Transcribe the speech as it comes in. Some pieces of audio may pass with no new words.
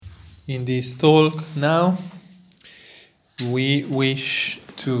In this talk now, we wish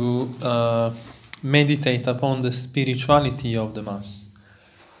to meditate upon the spirituality of the Mass,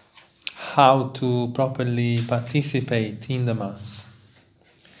 how to properly participate in the Mass.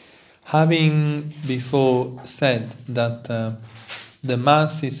 Having before said that the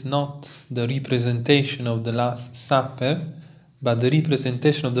Mass is not the representation of the Last Supper, but the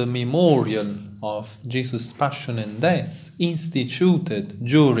representation of the memorial of Jesus' passion and death, instituted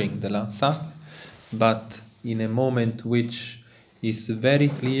during the Last Supper, but in a moment which is very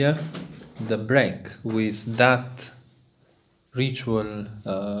clear, the break with that ritual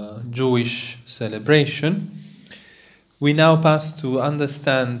Jewish celebration, we now pass to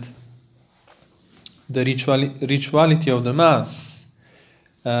understand the rituality of the Mass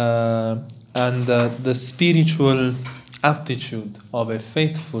and the spiritual attitude of a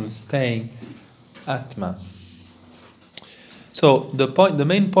faithful staying at Mass. So the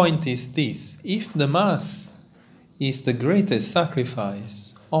main point is this: if the Mass is the greatest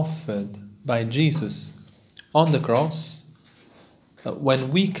sacrifice offered by Jesus on the cross, when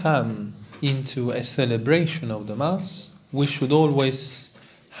we come into a celebration of the Mass, we should always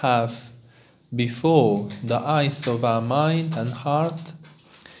have before the eyes of our mind and heart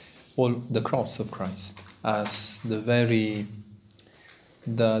all the cross of Christ as the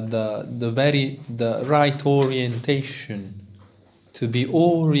right orientation, to be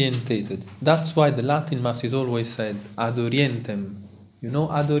orientated. That's why the Latin Mass is always said ad orientem. You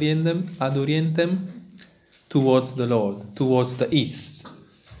know ad orientem? Ad orientem, towards the Lord, towards the East.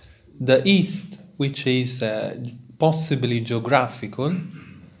 The East, which is possibly geographical,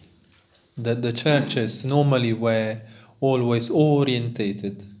 that the churches normally were always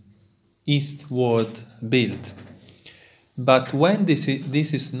orientated, eastward built. But when this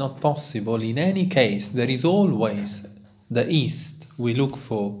is not possible, in any case, there is always the East we look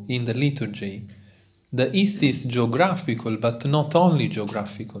for in the liturgy. The East is geographical, but not only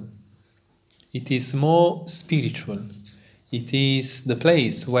geographical. It is more spiritual. It is the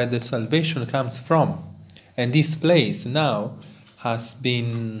place where the salvation comes from. And this place now has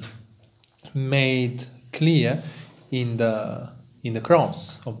been made clear in the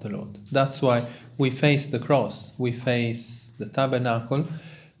cross of the Lord. That's why we face the cross, we face the tabernacle,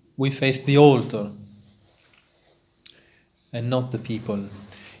 we face the altar, and not the people.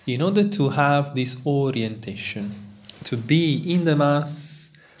 In order to have this orientation, to be in the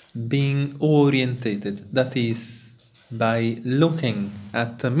Mass, being orientated, that is, by looking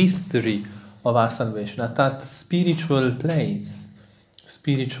at the mystery of our salvation, at that spiritual place,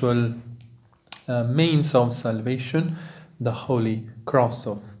 spiritual means of salvation, the Holy Cross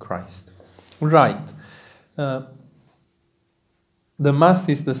of Christ. Right. The Mass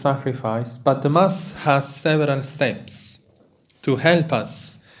is the sacrifice, but the Mass has several steps to help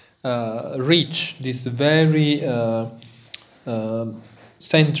us reach this very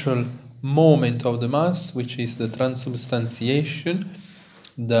central moment of the Mass, which is the transubstantiation,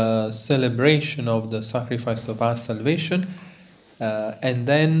 the celebration of the sacrifice of our salvation, and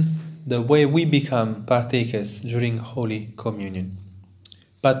then the way we become partakers during Holy Communion.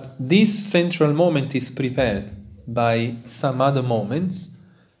 But this central moment is prepared by some other moments,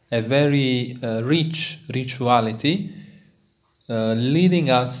 a very rich rituality,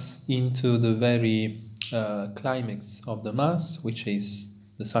 leading us into the very climax of the Mass, which is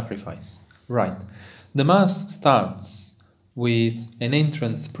the sacrifice. Right. The Mass starts with an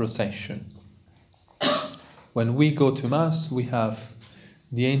entrance procession. When we go to Mass, we have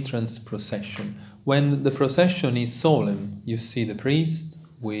the entrance procession. When the procession is solemn, you see the priest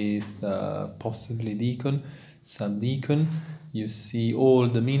with possibly deacon, subdeacon. You see all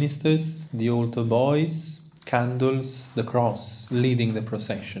the ministers, the altar boys, candles, the cross leading the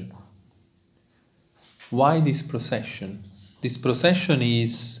procession. Why this procession? This procession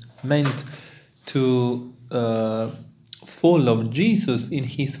is meant to follow Jesus in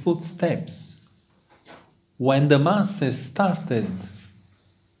his footsteps. When the Mass has started,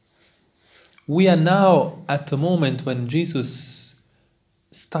 we are now at a moment when Jesus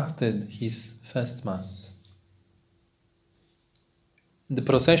started his first Mass. The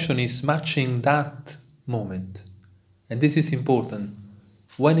procession is matching that moment. And this is important.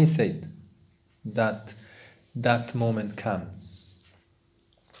 When is it that that moment comes?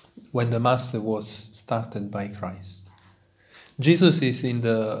 When the Mass was started by Christ. Jesus is in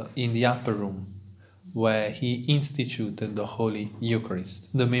the upper room, where he instituted the Holy Eucharist,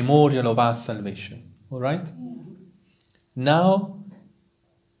 the memorial of our salvation. All right? Now,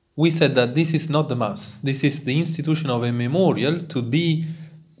 we said that this is not the Mass. This is the institution of a memorial to be,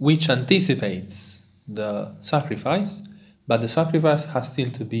 which anticipates the sacrifice, but the sacrifice has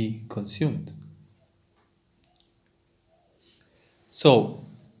still to be consumed. So,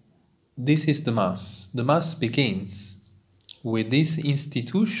 this is the Mass. The Mass begins with this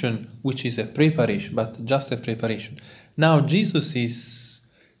institution, which is a preparation, but just a preparation. Now, Jesus is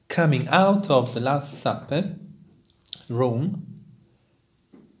coming out of the Last Supper, Rome,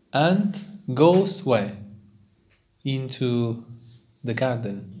 and goes where? Into the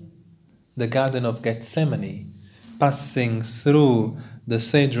Garden of Gethsemane, passing through the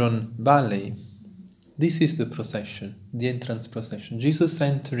Cedron Valley. This is the procession, the entrance procession. Jesus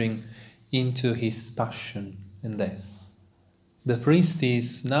entering into his passion and death. The priest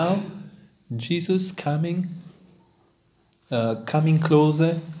is now Jesus coming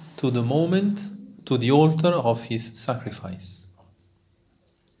closer to the moment, to the altar of his sacrifice.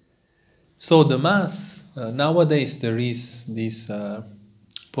 So the Mass, nowadays there is this,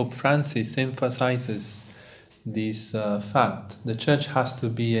 Pope Francis emphasizes this fact. The church has to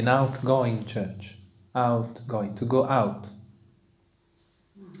be an outgoing church. Outgoing, to go out.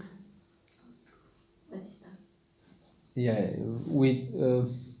 What is that? Yeah,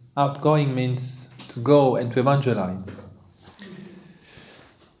 outgoing means to go and to evangelize.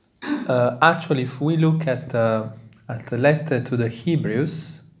 Actually, if we look at the letter to the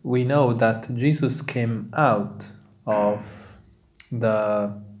Hebrews, we know that Jesus came out of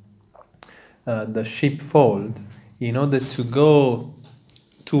the sheepfold in order to go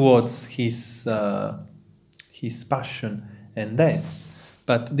towards his passion and death.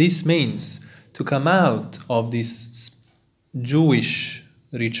 But this means to come out of this Jewish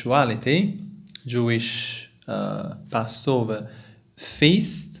rituality, Jewish Passover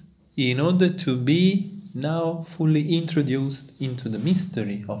feast, in order to be now fully introduced into the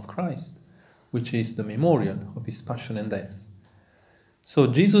mystery of Christ, which is the memorial of his passion and death. So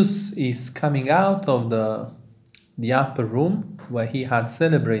Jesus is coming out of the upper room where he had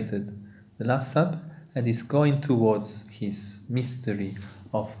celebrated the Last Supper and is going towards his mystery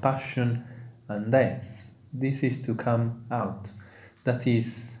of passion and death. This is to come out. That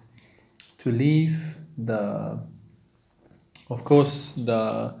is to leave the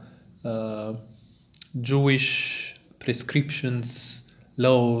Jewish prescriptions,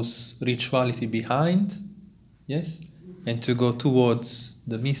 laws, rituality behind, yes, and to go towards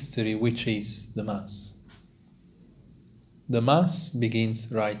the mystery which is the Mass. The Mass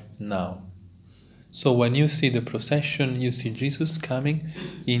begins right now. So when you see the procession, you see Jesus coming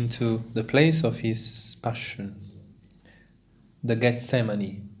into the place of his passion, the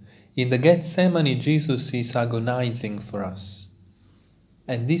Gethsemane. In the Gethsemane, Jesus is agonizing for us.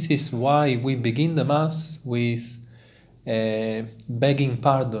 And this is why we begin the Mass with begging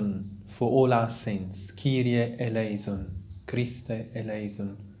pardon for all our sins. Kyrie eleison, Christe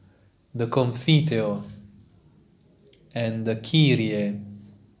eleison. The Confiteor and the Kyrie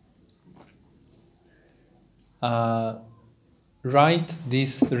write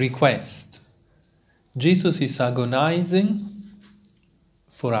this request. Jesus is agonizing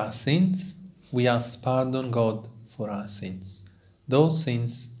for our sins. We ask pardon, God, for our sins. Those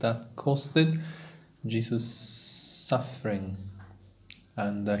sins that costed Jesus suffering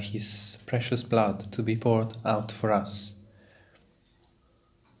and his precious blood to be poured out for us.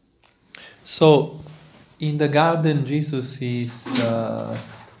 So, in the garden, Jesus is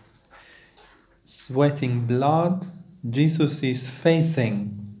sweating blood. Jesus is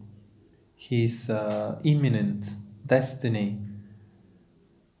facing his imminent destiny,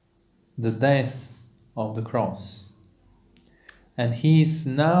 the death of the cross. And he is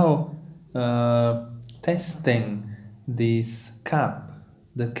now testing this cup,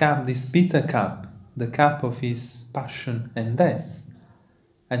 this bitter cup, the cup of his passion and death.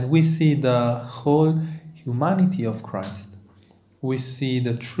 And we see the whole humanity of Christ. We see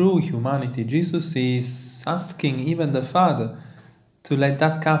the true humanity. Jesus is asking even the Father to let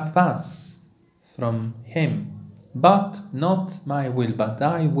that cup pass from him. But not my will, but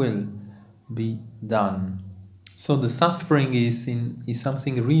thy will be done. So the suffering is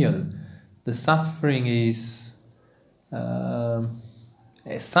something real. The suffering is a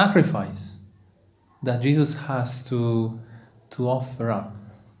sacrifice that Jesus has to offer up.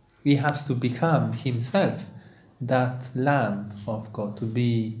 He has to become himself that Lamb of God, to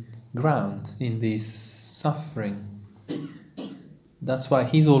be drowned in this suffering. That's why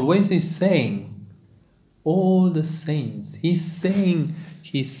he's always saying all the saints. He's saying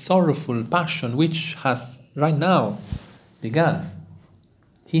his sorrowful passion, which has right now begun.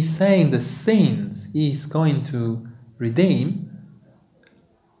 He's saying the sins he's going to redeem,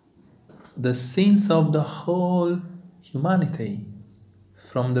 the sins of the whole humanity,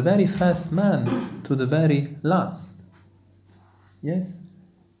 from the very first man to the very last. Yes?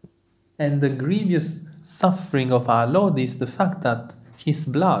 And the grievous suffering of our Lord is the fact that his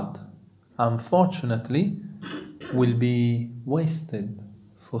blood, unfortunately, will be wasted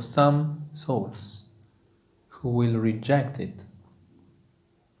for some souls who will reject it.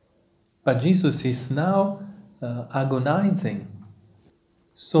 But Jesus is now agonizing.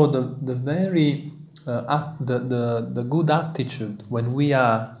 So the very the good attitude when we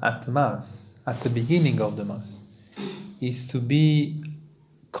are at Mass, at the beginning of the Mass, is to be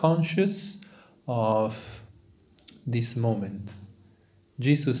conscious of this moment.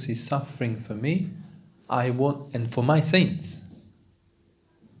 Jesus is suffering for me, and for my sins.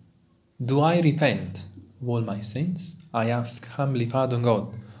 Do I repent of all my sins? I ask humbly pardon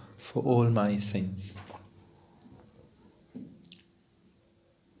God for all my sins.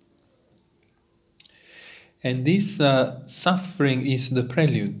 And this suffering is the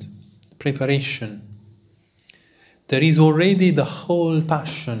prelude, preparation. There is already the whole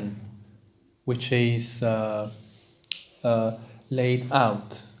passion which is laid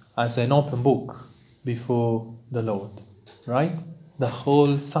out as an open book before the Lord, right? The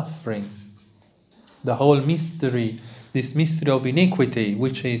whole suffering, the whole mystery, this mystery of iniquity,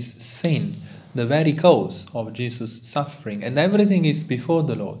 which is sin, the very cause of Jesus' suffering, and everything is before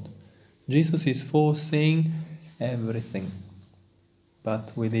the Lord. Jesus is foreseeing everything,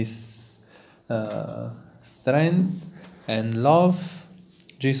 but with his strength and love,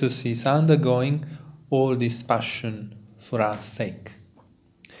 Jesus is undergoing all this passion for our sake.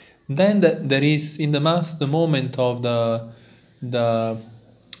 Then there is in the Mass the moment of the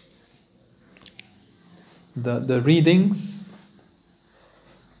readings,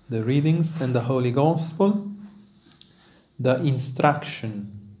 and the Holy Gospel, the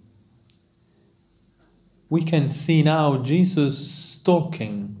instruction. We can see now Jesus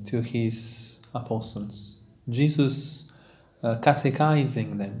talking to his apostles, Jesus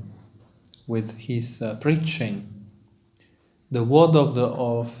catechizing them with his preaching. The word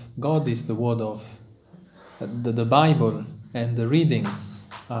of God is the word of the Bible, and the readings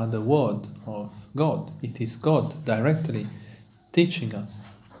are the word of God. It is God directly teaching us.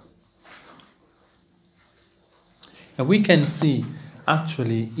 And we can see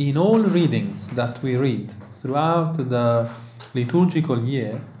actually in all readings that we read throughout the liturgical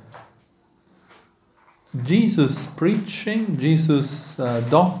year, Jesus preaching, Jesus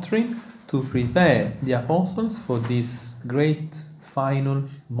doctrine to prepare the apostles for this great final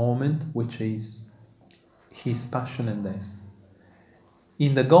moment, which is his passion and death.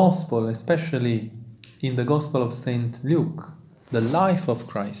 In the Gospel, especially in the Gospel of St. Luke, the life of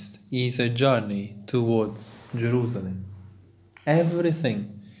Christ is a journey towards Jerusalem.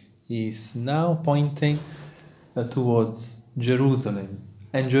 Everything is now pointing towards Jerusalem.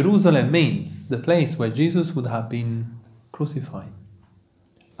 And Jerusalem means the place where Jesus would have been crucified,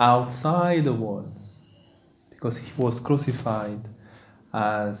 outside the walls, because he was crucified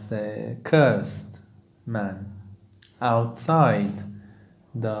as a cursed man, outside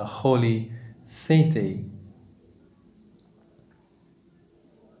the holy city.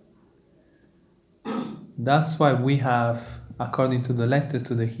 That's why we have, according to the letter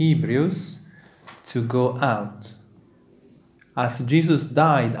to the Hebrews, to go out. As Jesus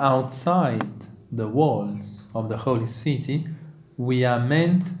died outside the walls of the holy city, we are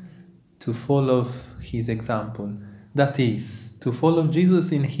meant to follow his example. That is, to follow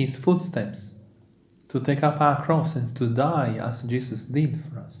Jesus in his footsteps, to take up our cross and to die as Jesus did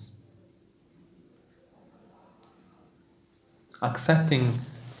for us. Accepting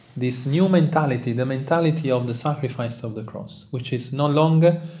this new mentality, the mentality of the sacrifice of the cross, which is no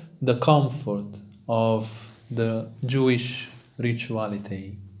longer the comfort of the Jewish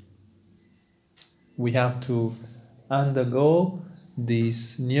rituality. We have to undergo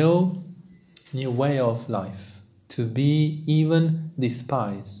this new way of life, to be even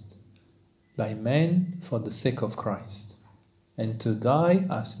despised by men for the sake of Christ, and to die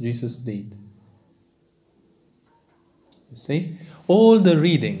as Jesus did. You see, all the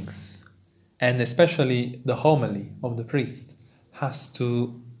readings, and especially the homily of the priest, has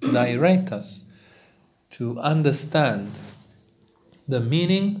to direct us to understand the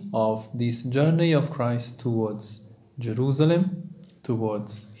meaning of this journey of Christ towards Jerusalem,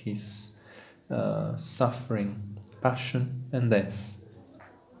 towards his suffering, passion, and death.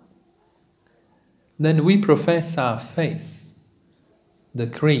 Then we profess our faith, the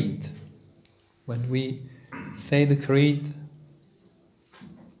creed. When we say the creed,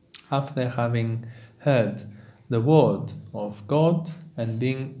 after having heard the word of God and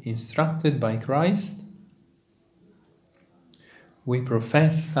being instructed by Christ, we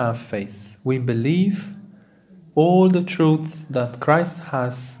profess our faith. We believe all the truths that Christ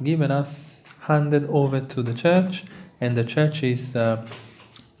has given us handed over to the church, and the church is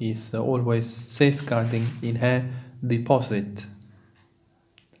always safeguarding in her deposit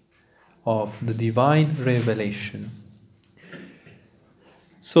of the divine revelation.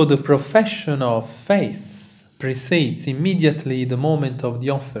 So the profession of faith precedes immediately the moment of the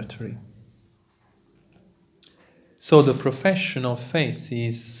offertory. So the profession of faith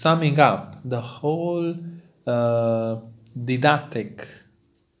is summing up the whole didactic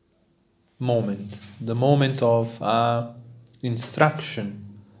moment, the moment of instruction.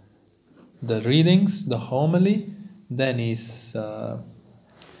 The readings, the homily, then is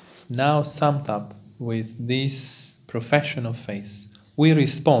now summed up with this profession of faith. We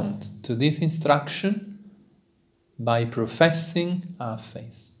respond to this instruction by professing our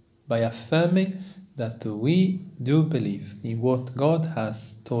faith, by affirming that we do believe in what God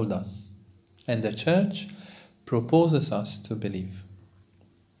has told us, and the Church proposes us to believe.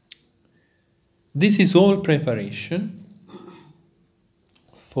 This is all preparation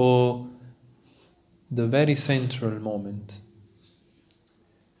for the very central moment.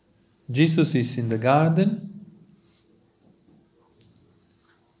 Jesus is in the garden,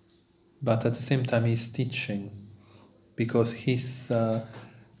 but at the same time he's teaching, because his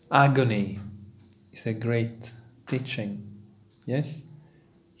agony is a great teaching. Yes?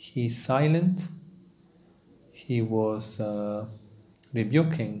 He's silent. He was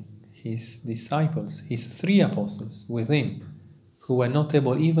rebuking his disciples, his 3 apostles with him, who were not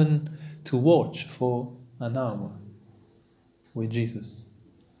able even to watch for an hour with Jesus.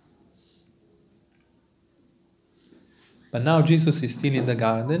 But now Jesus is still in the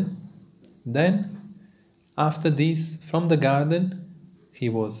garden. Then, after this, from the garden, he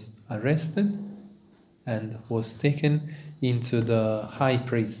was arrested and was taken into the high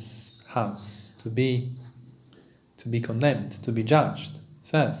priest's house to be condemned, to be judged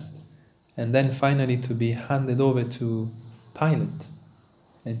first, and then finally to be handed over to Pilate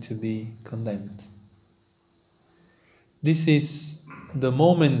and to be condemned. This is the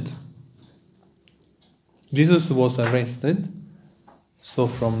moment Jesus was arrested. So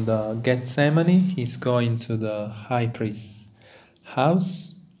from the Gethsemane, he's going to the high priest's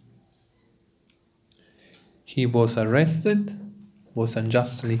house. He was arrested, was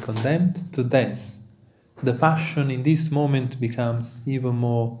unjustly condemned to death. The passion in this moment becomes even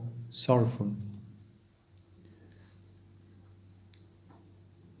more sorrowful.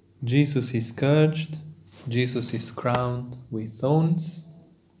 Jesus is scourged, Jesus is crowned with thorns.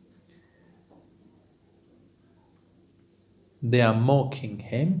 They are mocking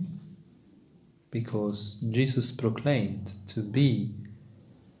him because Jesus proclaimed to be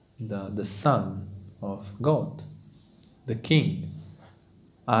the Son of God, the King.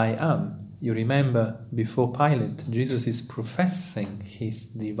 I am. You remember, before Pilate, Jesus is professing his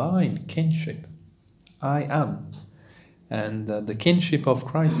divine kinship. I am. And the kinship of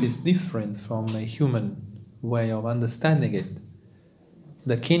Christ is different from a human way of understanding it.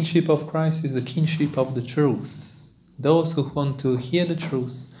 The kinship of Christ is the kinship of the truth. Those who want to hear the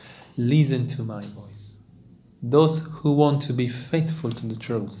truth, listen to my voice. Those who want to be faithful to the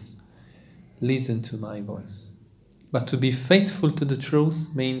truth, listen to my voice. But to be faithful to the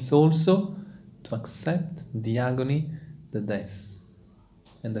truth means also to accept the agony, the death,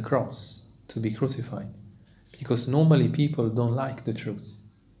 and the cross, to be crucified. Because normally people don't like the truth,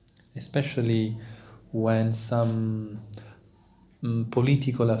 especially when some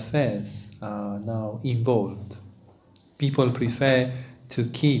political affairs are now involved. People prefer to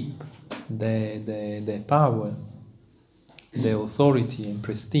keep the power, the authority and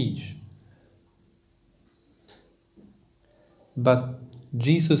prestige. But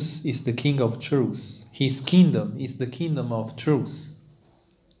Jesus is the King of truth. His kingdom is the kingdom of truth.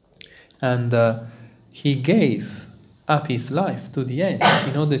 And he gave up his life to the end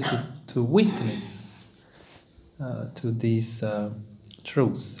in order to witness to this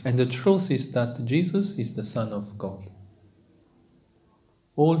truth. And the truth is that Jesus is the Son of God.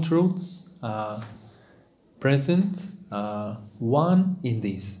 All truths are present, one in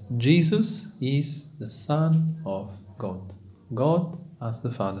this. Jesus is the Son of God. God as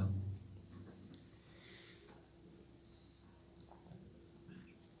the Father.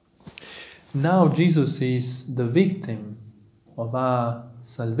 Now Jesus is the victim of our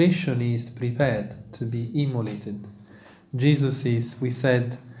salvation. He is prepared to be immolated. Jesus is, we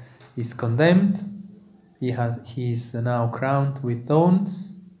said, is condemned. He is now crowned with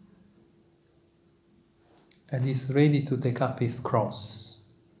thorns, and is ready to take up his cross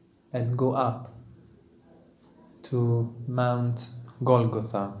and go up to Mount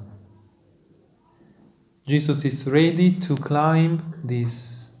Golgotha. Jesus is ready to climb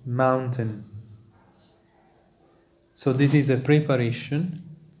this mountain. So this is a preparation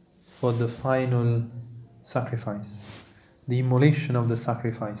for the final sacrifice, the immolation of the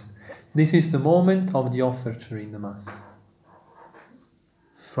sacrifice. This is the moment of the offertory in the Mass.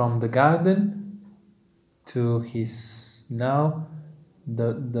 From the garden to his now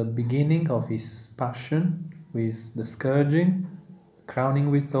the beginning of his passion with the scourging,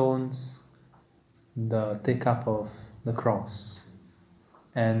 crowning with thorns, the take up of the cross,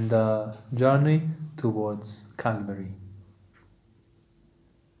 and the journey towards Calvary.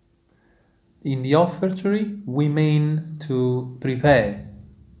 In the offertory, we mean to prepare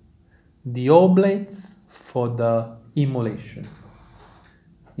the oblates for the immolation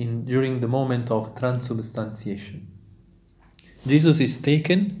during the moment of transubstantiation. Jesus is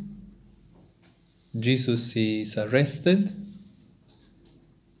taken, Jesus is arrested,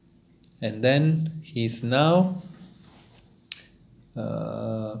 and then he is now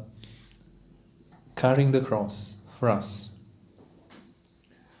carrying the cross for us.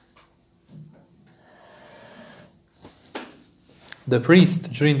 The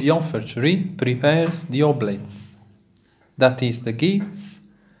priest, during the offertory, prepares the oblates, that is, the gifts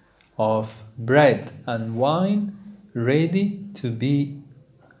of bread and wine ready to be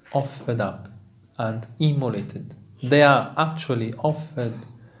offered up and immolated. They are actually offered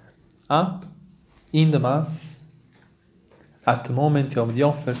up in the Mass at the moment of the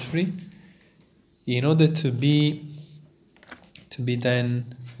offertory in order to be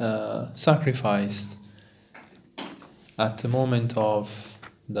then sacrificed at the moment of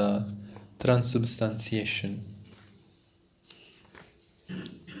the transubstantiation.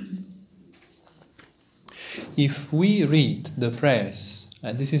 If we read the prayers,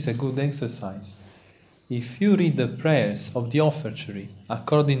 and this is a good exercise, if you read the prayers of the offertory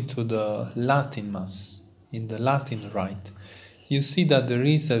according to the Latin Mass, in the Latin rite, you see that there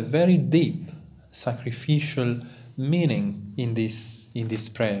is a very deep sacrificial meaning in these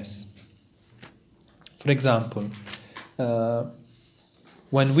prayers. For example,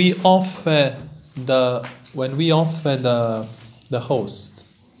 when we offer the host,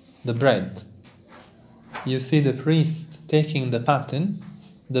 the bread, you see the priest taking the paten.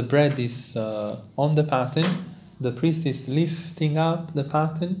 The bread is on the paten. The priest is lifting up the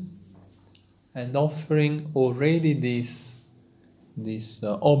paten and offering already this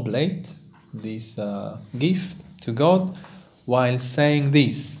oblate, this gift to God, while saying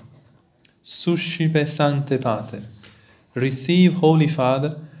this: Suscipe Sancte Pater, receive, Holy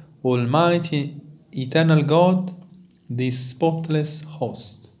Father, Almighty Eternal God, this spotless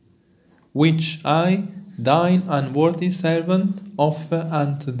host, which I, thine unworthy servant, offer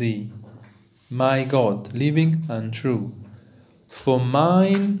unto thee, my God, living and true, for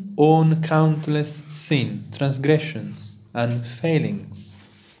mine own countless sin, transgressions, and failings,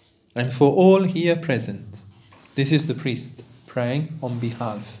 and for all here present. This is the priest praying on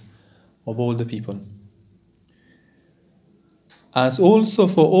behalf of all the people. As also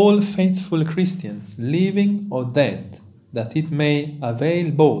for all faithful Christians, living or dead, that it may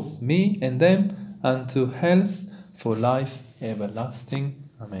avail both me and them unto health for life everlasting.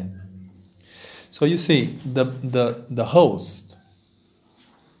 Amen. So you see, the host,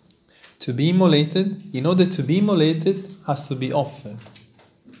 to be immolated, in order to be immolated, has to be offered.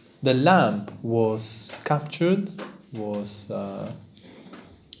 The lamb was captured, was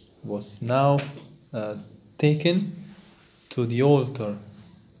now taken to the altar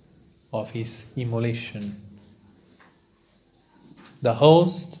of his immolation. The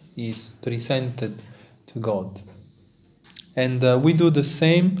host is presented to God. And we do the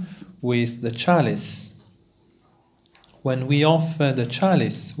same with the chalice. When we offer the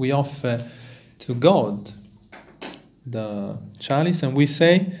chalice, we offer to God the chalice, and we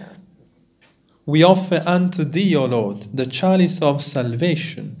say, we offer unto thee, O Lord, the chalice of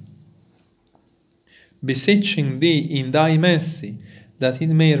salvation, beseeching thee in thy mercy, that it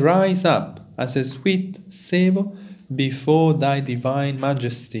may rise up as a sweet savour before thy divine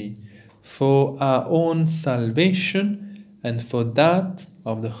majesty, for our own salvation and for that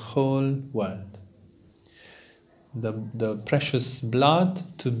of the whole world. The precious blood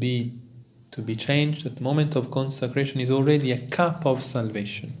to be changed at the moment of consecration is already a cup of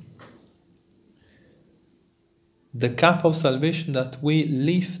salvation. The cup of salvation that we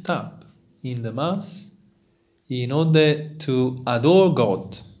lift up in the Mass in order to adore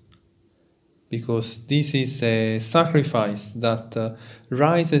God, because this is a sacrifice that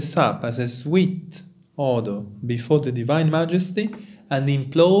rises up as a sweet odor before the Divine Majesty and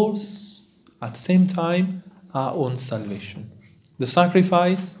implores at the same time our own salvation. The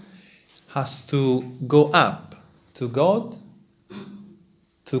sacrifice has to go up to God,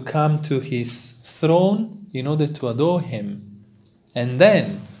 to come to his throne in order to adore him. And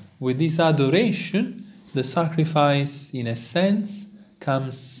then, with this adoration, the sacrifice, in a sense,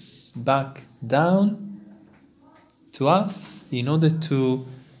 comes back down to us in order to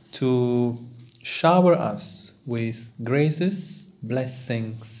shower us with graces,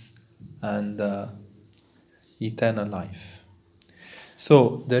 blessings, and eternal life.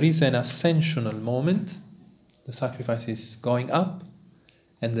 So there is an ascensional moment, the sacrifice is going up,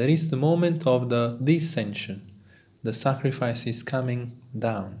 and there is the moment of the descension, the sacrifice is coming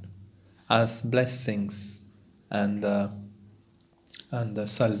down as blessings and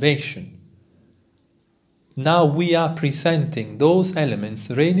salvation. Now we are presenting those elements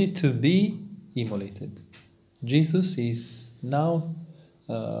ready to be immolated. Jesus is now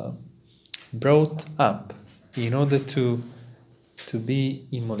brought up in order to be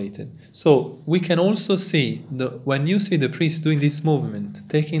immolated. So we can also see, when you see the priest doing this movement,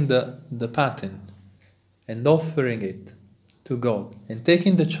 taking the paten and offering it to God, and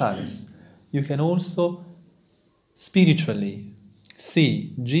taking the chalice, you can also spiritually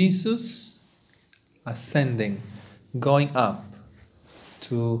see Jesus ascending, going up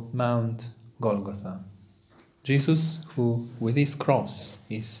to Mount Golgotha. Jesus, who with his cross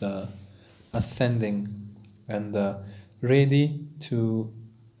is ascending and ready to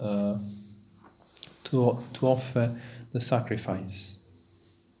offer the sacrifice.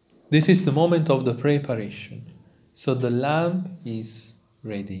 This is the moment of the preparation. So the lamb is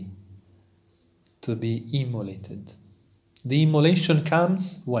ready to be immolated. The immolation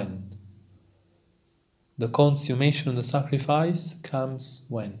comes when? The consummation of the sacrifice comes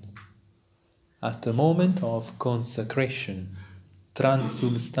when? At the moment of consecration,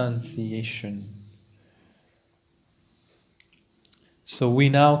 transubstantiation. So we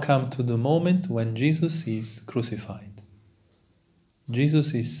now come to the moment when Jesus is crucified.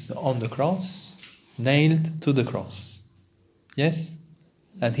 Jesus is on the cross, nailed to the cross. Yes?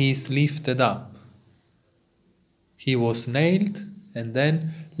 And he is lifted up. He was nailed and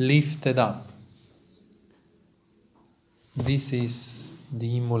then lifted up. This is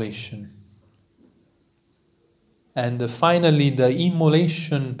the immolation. And finally, the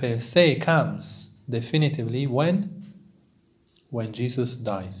immolation per se comes definitively when? When Jesus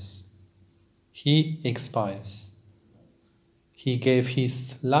dies. He expires. He gave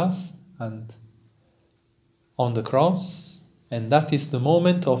his last and on the cross, and that is the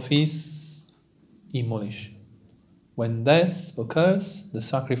moment of his immolation. When death occurs, the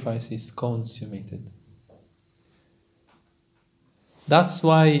sacrifice is consummated. That's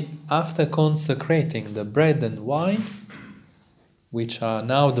why after consecrating the bread and wine, which are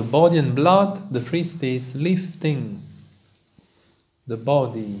now the body and blood, the priest is lifting the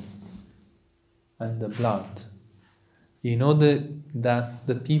body and the blood in order that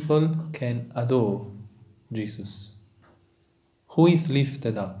the people can adore Jesus. Who is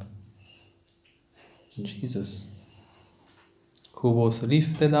lifted up? Jesus, who was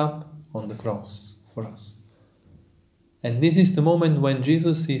lifted up on the cross for us. And this is the moment when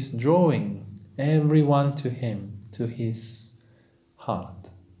Jesus is drawing everyone to him, to his heart.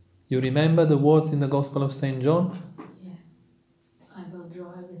 You remember the words in the Gospel of St. John? Yeah. I will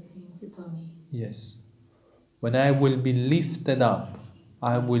draw everything to me. Yes. When I will be lifted up,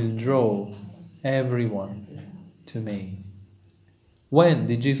 I will draw everyone to me. When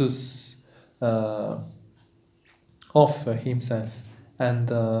did Jesus offer himself? And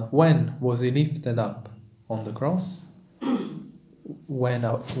when was he lifted up? On the cross? When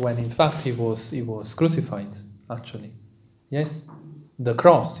in fact he was crucified, actually. Yes? The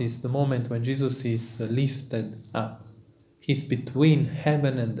cross is the moment when Jesus is lifted up. He's between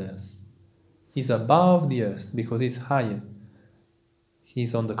heaven and earth. He's above the earth because he's higher.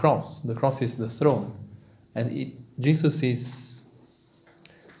 He's on the cross. The cross is the throne. And Jesus is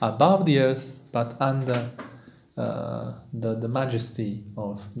above the earth, but under the majesty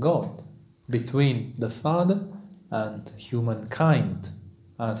of God, between the Father and humankind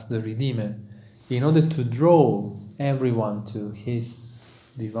as the Redeemer, in order to draw everyone to his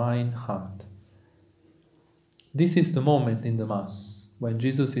divine heart. This is the moment in the Mass when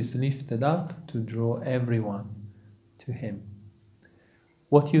Jesus is lifted up to draw everyone to him.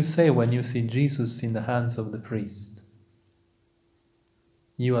 What you say when you see Jesus in the hands of the priest?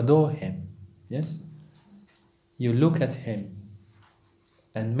 You adore him, yes? You look at him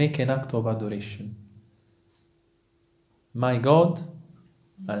and make an act of adoration. My God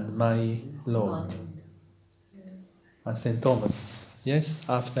and my Lord. As St. Thomas, yes,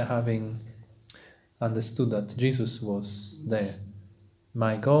 after having understood that Jesus was there.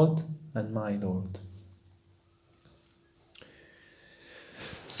 My God and my Lord.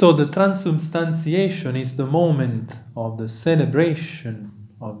 So the transubstantiation is the moment of the celebration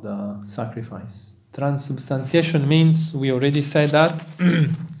of the sacrifice. Transubstantiation means, we already said that,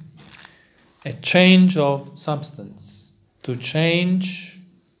 a change of substance, to change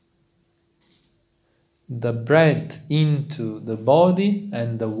the bread into the body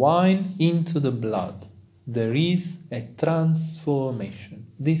and the wine into the blood. There is a transformation.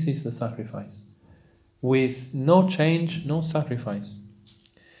 This is the sacrifice. With no change, no sacrifice.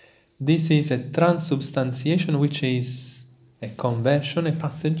 This is a transubstantiation, which is a conversion, a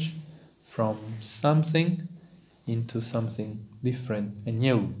passage from something into something different and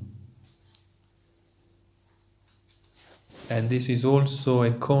new. And this is also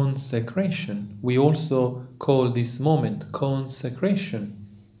a consecration. We also call this moment consecration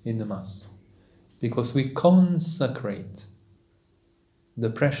in the Mass, because we consecrate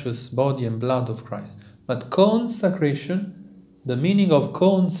the precious body and blood of Christ. But consecration, the meaning of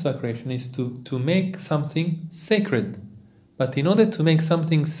consecration is to make something sacred. But in order to make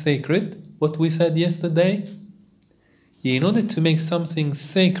something sacred, what we said yesterday, in order to make something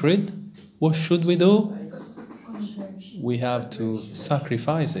sacred, what should we do? We have to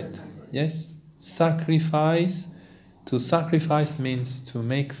sacrifice it. Yes? Sacrifice. To sacrifice means to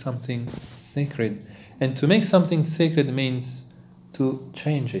make something sacred. And to make something sacred means to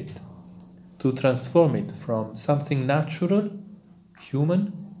change it, to transform it from something natural,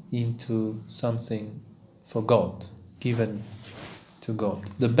 human, into something for God, given to God.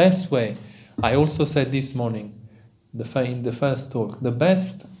 The best way, I also said this morning, in the first talk, the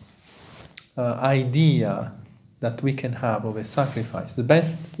best idea that we can have of a sacrifice, the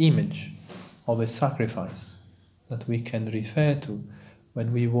best image of a sacrifice that we can refer to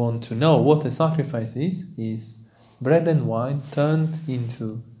when we want to know what a sacrifice is bread and wine turned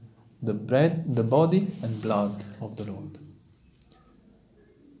into the body and blood of the Lord.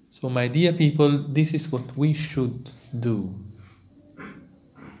 So, my dear people, this is what we should do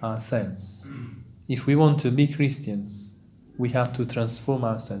ourselves. If we want to be Christians, we have to transform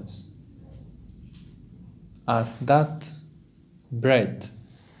ourselves as that bread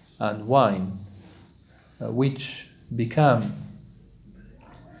and wine which become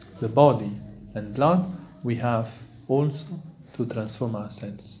the body and blood. We have also to transform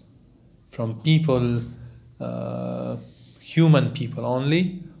ourselves from people, human people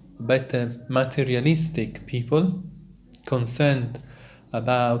only, better materialistic people, concerned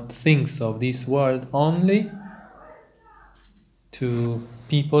about things of this world only, to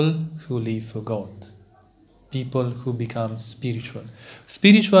people who live for God, people who become spiritual.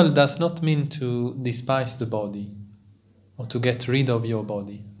 Spiritual does not mean to despise the body or to get rid of your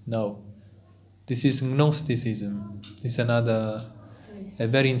body. No. This is Gnosticism. This is a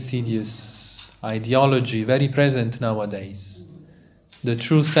very insidious ideology, very present nowadays. The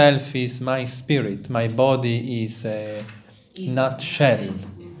true self is my spirit. My body is a nutshell.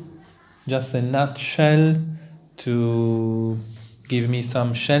 Just a nutshell to give me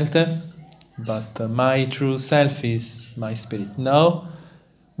some shelter, but my true self is my spirit. No,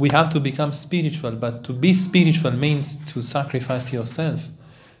 we have to become spiritual, but to be spiritual means to sacrifice yourself,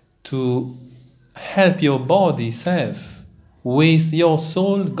 to help your body serve with your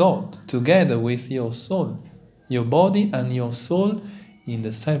soul God, together with your soul, your body and your soul in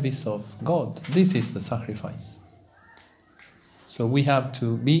the service of God. This is the sacrifice. So we have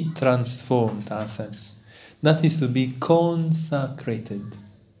to be transformed ourselves. That is to be consecrated.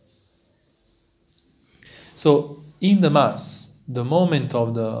 So in the Mass, the moment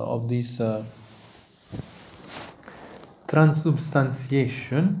of this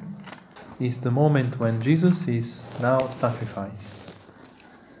transubstantiation is the moment when Jesus is now sacrificed.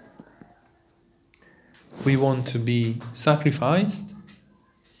 We want to be sacrificed.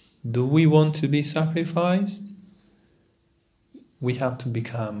 Do we want to be sacrificed? We have to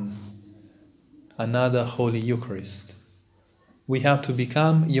become another Holy Eucharist. We have to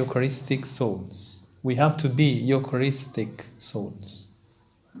become Eucharistic souls. We have to be Eucharistic souls.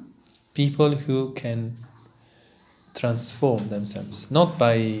 People who can transform themselves, not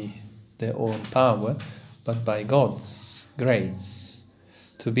by their own power, but by God's grace,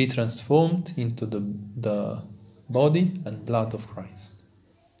 to be transformed into the body and blood of Christ.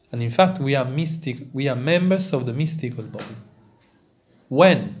 And in fact, we are members of the mystical body.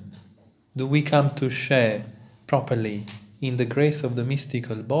 When do we come to share properly in the grace of the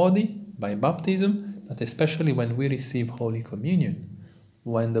mystical body? By baptism, but especially when we receive Holy Communion.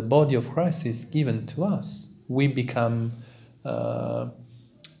 When the body of Christ is given to us, we become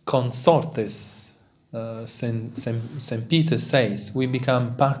consortes Saint Peter says, we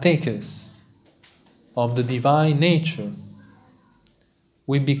become partakers of the divine nature.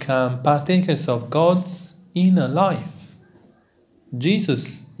 We become partakers of God's inner life,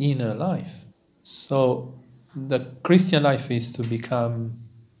 Jesus' inner life. So the Christian life is to become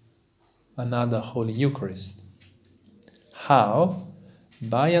another Holy Eucharist. How?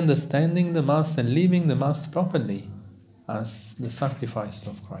 By understanding the Mass and living the Mass properly as the sacrifice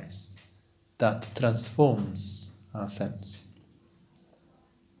of Christ that transforms ourselves.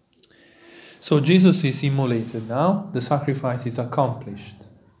 So Jesus is immolated now, the sacrifice is accomplished.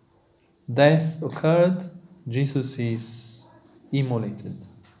 Death occurred, Jesus is immolated.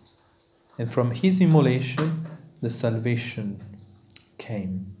 And from his immolation, the salvation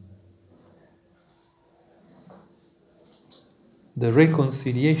came. The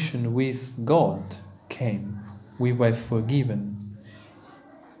reconciliation with God came. We were forgiven.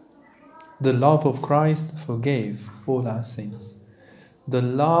 The love of Christ forgave all our sins. The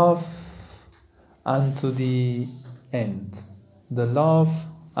love unto the end, the love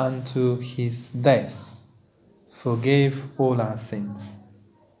unto his death, forgave all our sins.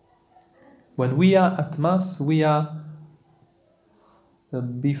 When we are at Mass, we are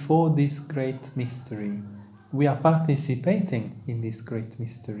before this great mystery. We are participating in this great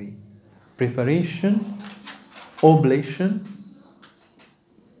mystery. Preparation, oblation,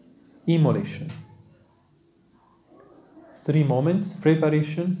 immolation. 3 moments.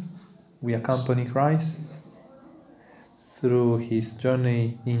 Preparation, we accompany Christ through his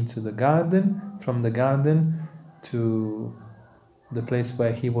journey into the garden, from the garden to the place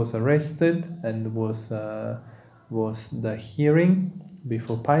where he was arrested and was the hearing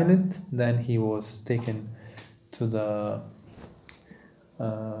before Pilate. Then he was taken to the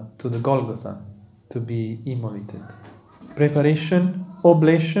Golgotha to be immolated. Preparation,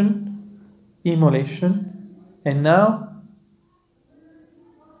 oblation, immolation, and now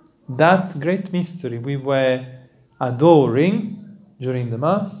that great mystery we were adoring during the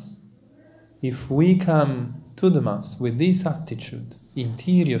Mass. If we come to the Mass with this attitude,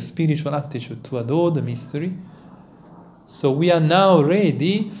 interior spiritual attitude to adore the mystery, so we are now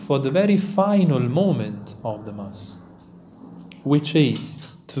ready for the very final moment of the Mass, which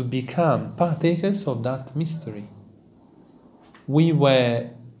is to become partakers of that mystery. We were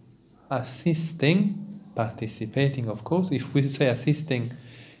assisting, participating, of course. If we say assisting,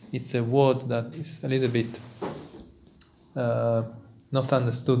 it's a word that is a little bit not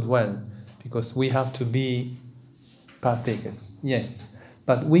understood well, because we have to be partakers, yes.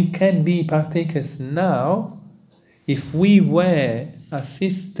 But we can be partakers now if we were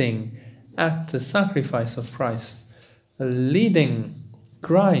assisting at the sacrifice of Christ, leading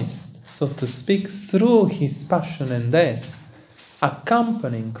Christ, so to speak, through his passion and death,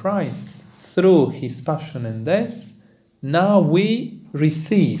 accompanying Christ through his passion and death. Now we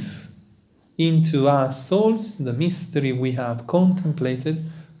receive into our souls the mystery we have contemplated,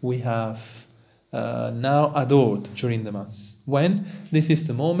 we have now adored during the Mass. When? This is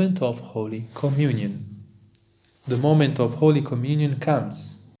the moment of Holy Communion. The moment of Holy Communion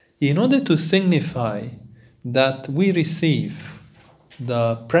comes. In order to signify that we receive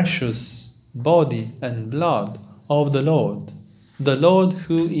the precious body and blood of the Lord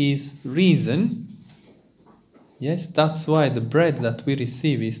who is risen, yes, that's why the bread that we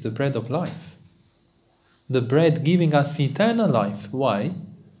receive is the bread of life. The bread giving us eternal life. Why?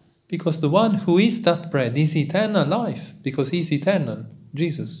 Because the one who is that bread is eternal life, because he is eternal.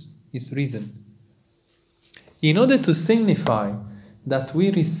 Jesus is risen. In order to signify that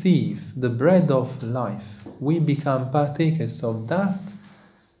we receive the bread of life, we become partakers of that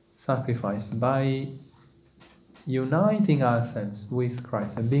sacrifice by uniting ourselves with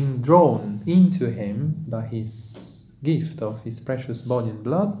Christ and being drawn into him by his gift of his precious body and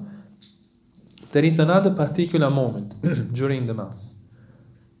blood. There is another particular moment during the Mass.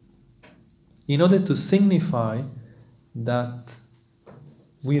 In order to signify that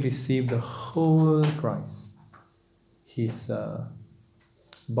we receive the whole Christ, his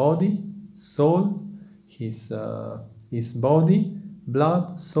body, soul, his body,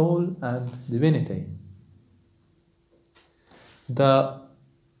 blood, soul, and divinity.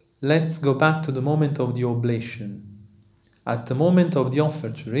 Let's go back to the moment of the oblation. At the moment of the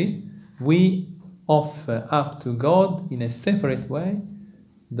offertory, we offer up to God in a separate way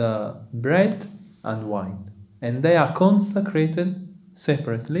the bread and wine, and they are consecrated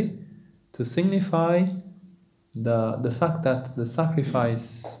separately to signify the fact that the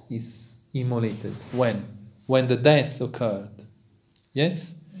sacrifice is immolated. When the death occurred,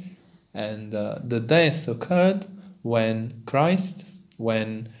 yes? And the death occurred when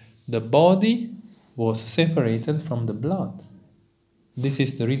the body was separated from the blood. This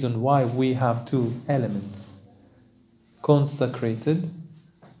is the reason why we have two elements, consecrated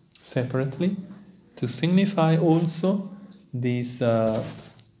separately, to signify also this, the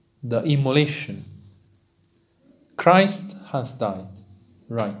immolation. Christ has died,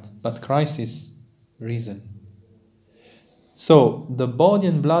 right, but Christ is risen. So the body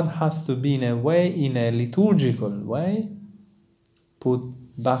and blood has to be in a liturgical way, put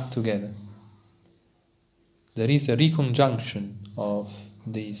back together. There is a reconjunction of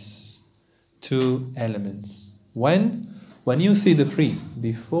these two elements. When you see the priest,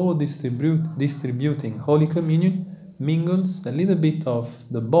 before distributing Holy Communion, mingles a little bit of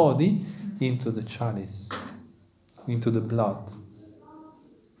the body into the chalice, into the blood.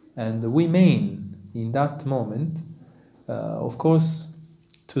 And we mean, in that moment, of course,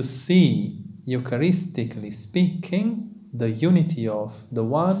 to see, Eucharistically speaking, the unity of the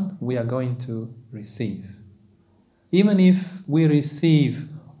one we are going to receive. Even if we receive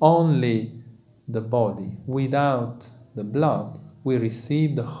only the body without the blood, we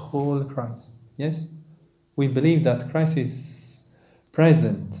receive the whole Christ. Yes? We believe that Christ is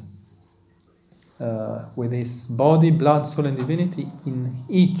present with his body, blood, soul, and divinity in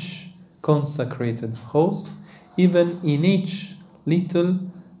each consecrated host, even in each little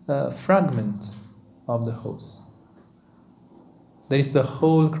fragment of the host. There is the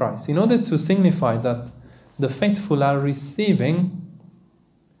whole Christ. In order to signify that the faithful are receiving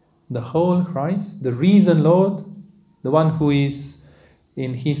the whole Christ, the risen Lord, the one who is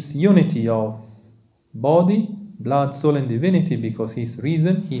in his unity of body, blood, soul, and divinity, because he's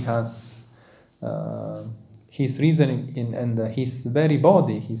risen, he has his risen and his very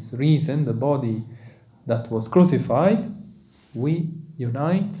body, his risen, the body that was crucified. We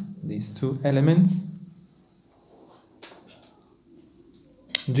unite these two elements.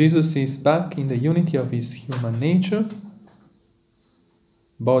 Jesus is back in the unity of his human nature,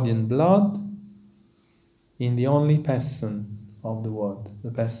 body and blood, in the only person of the Word,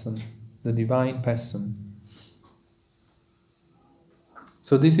 the person, the divine person.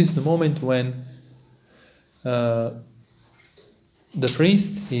 So this is the moment when the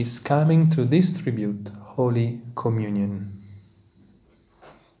priest is coming to distribute Holy Communion.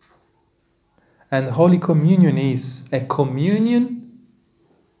 And Holy Communion is a communion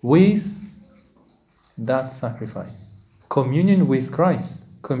with that sacrifice. Communion with Christ.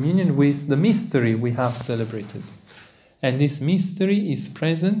 Communion with the mystery we have celebrated. And this mystery is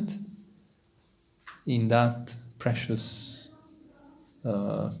present in that precious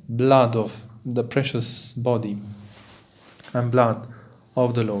blood of the precious body and blood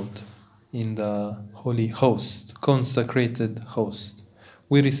of the Lord in the holy host, consecrated host.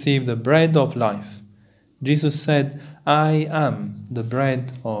 We receive the bread of life. Jesus said, I am the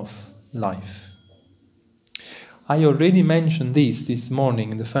bread of life. I already mentioned this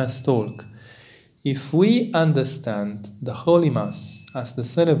morning in the first talk. If we understand the Holy Mass as the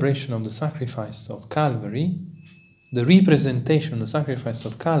celebration of the sacrifice of Calvary, the representation of the sacrifice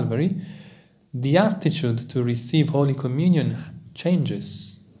of Calvary, the attitude to receive Holy Communion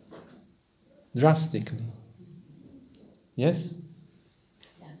changes drastically. Yes?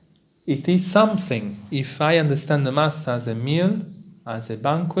 It is something. If I understand the Mass as a meal, as a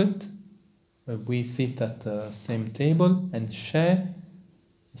banquet, where we sit at the same table and share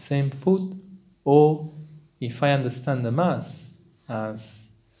the same food, or if I understand the Mass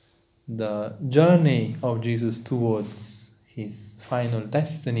as the journey of Jesus towards his final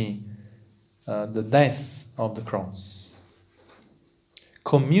destiny, the death of the cross.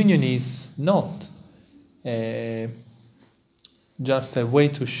 Communion is not just a way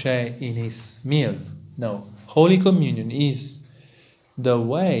to share in his meal. No, Holy Communion is the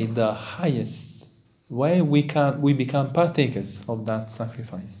way, the highest way we become partakers of that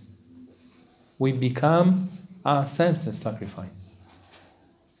sacrifice. We become ourselves a sacrifice.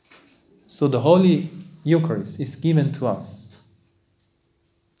 So the Holy Eucharist is given to us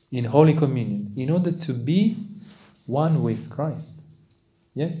in Holy Communion in order to be one with Christ.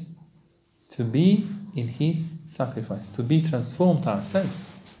 Yes? To be in his sacrifice, to be transformed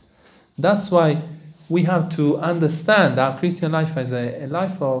ourselves. That's why we have to understand our Christian life as a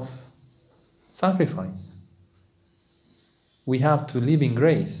life of sacrifice. We have to live in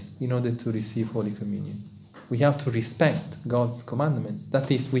grace in order to receive Holy Communion. We have to respect God's commandments. That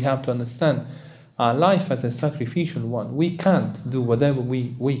is, we have to understand our life as a sacrificial one. We can't do whatever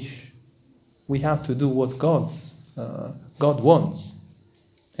we wish. We have to do what God wants.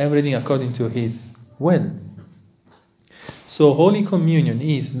 Everything according to his will. So Holy Communion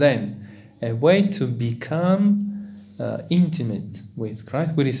is then a way to become intimate with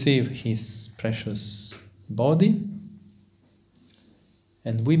Christ. We receive His precious body,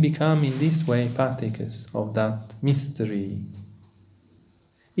 and we become in this way partakers of that mystery.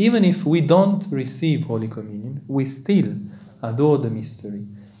 Even if we don't receive Holy Communion, we still adore the mystery.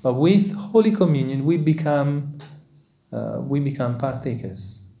 But with Holy Communion, we become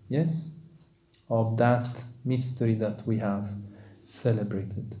partakers, yes, of that mystery that we have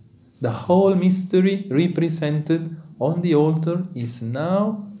celebrated. The whole mystery represented on the altar is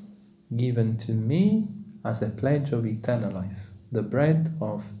now given to me as a pledge of eternal life, the bread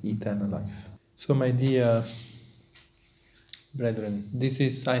of eternal life. So, my dear brethren, this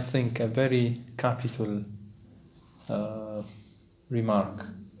is, I think, a very capital remark.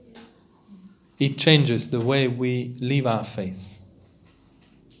 It changes the way we live our faith.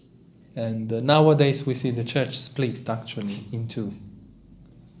 And nowadays we see the church split actually in two.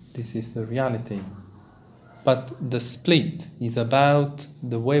 This is the reality. But the split is about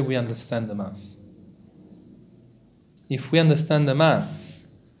the way we understand the Mass. If we understand the Mass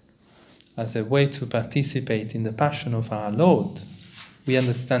as a way to participate in the Passion of our Lord, we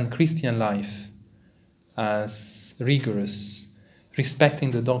understand Christian life as rigorous,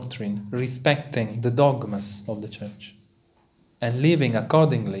 respecting the doctrine, respecting the dogmas of the Church, and living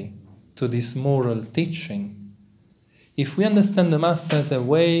accordingly to this moral teaching. If we understand the Mass as a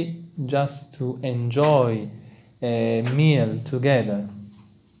way just to enjoy a meal together,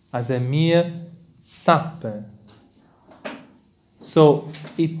 as a mere supper, so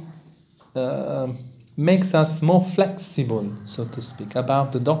it makes us more flexible, so to speak,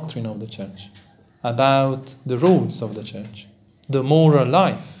 about the doctrine of the Church, about the rules of the Church, the moral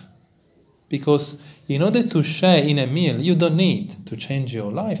life. Because in order to share in a meal, you don't need to change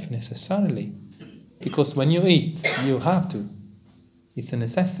your life necessarily. Because when you eat, you have to. It's a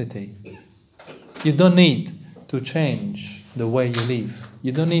necessity. You don't need to change the way you live.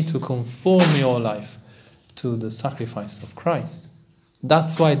 You don't need to conform your life to the sacrifice of Christ.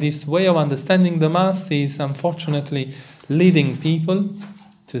 That's why this way of understanding the Mass is unfortunately leading people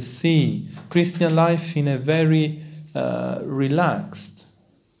to see Christian life in a very relaxed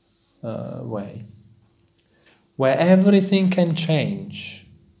way, where everything can change,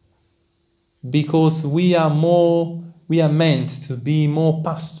 because we are meant to be more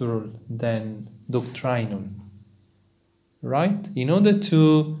pastoral than doctrinal, right? In order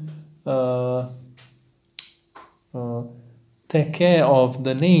to take care of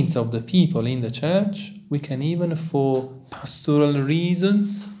the needs of the people in the Church, we can even, for pastoral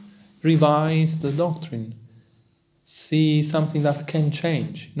reasons, revise the doctrine, see something that can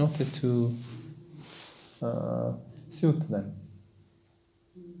change in order to suit them.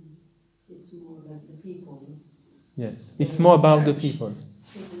 It's more about the people. Yes, it's more about the people.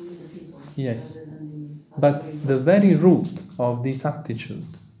 Yes, but the very root of this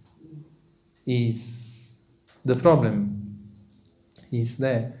attitude is the problem. Is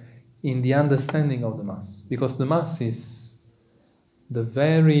there in the understanding of the Mass, because the Mass is the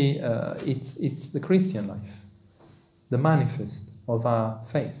very it's the Christian life, the manifest of our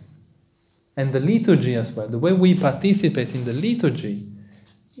faith, and the liturgy as well. The way we participate in the liturgy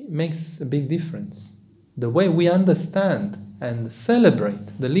makes a big difference. The way we understand and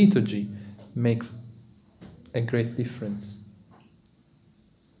celebrate the liturgy makes a great difference.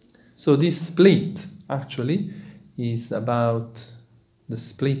 So this split actually is about the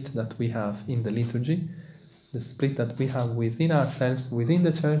split that we have in the liturgy, the split that we have within ourselves, within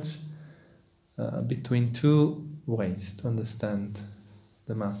the Church, between two ways to understand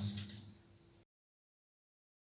the Mass.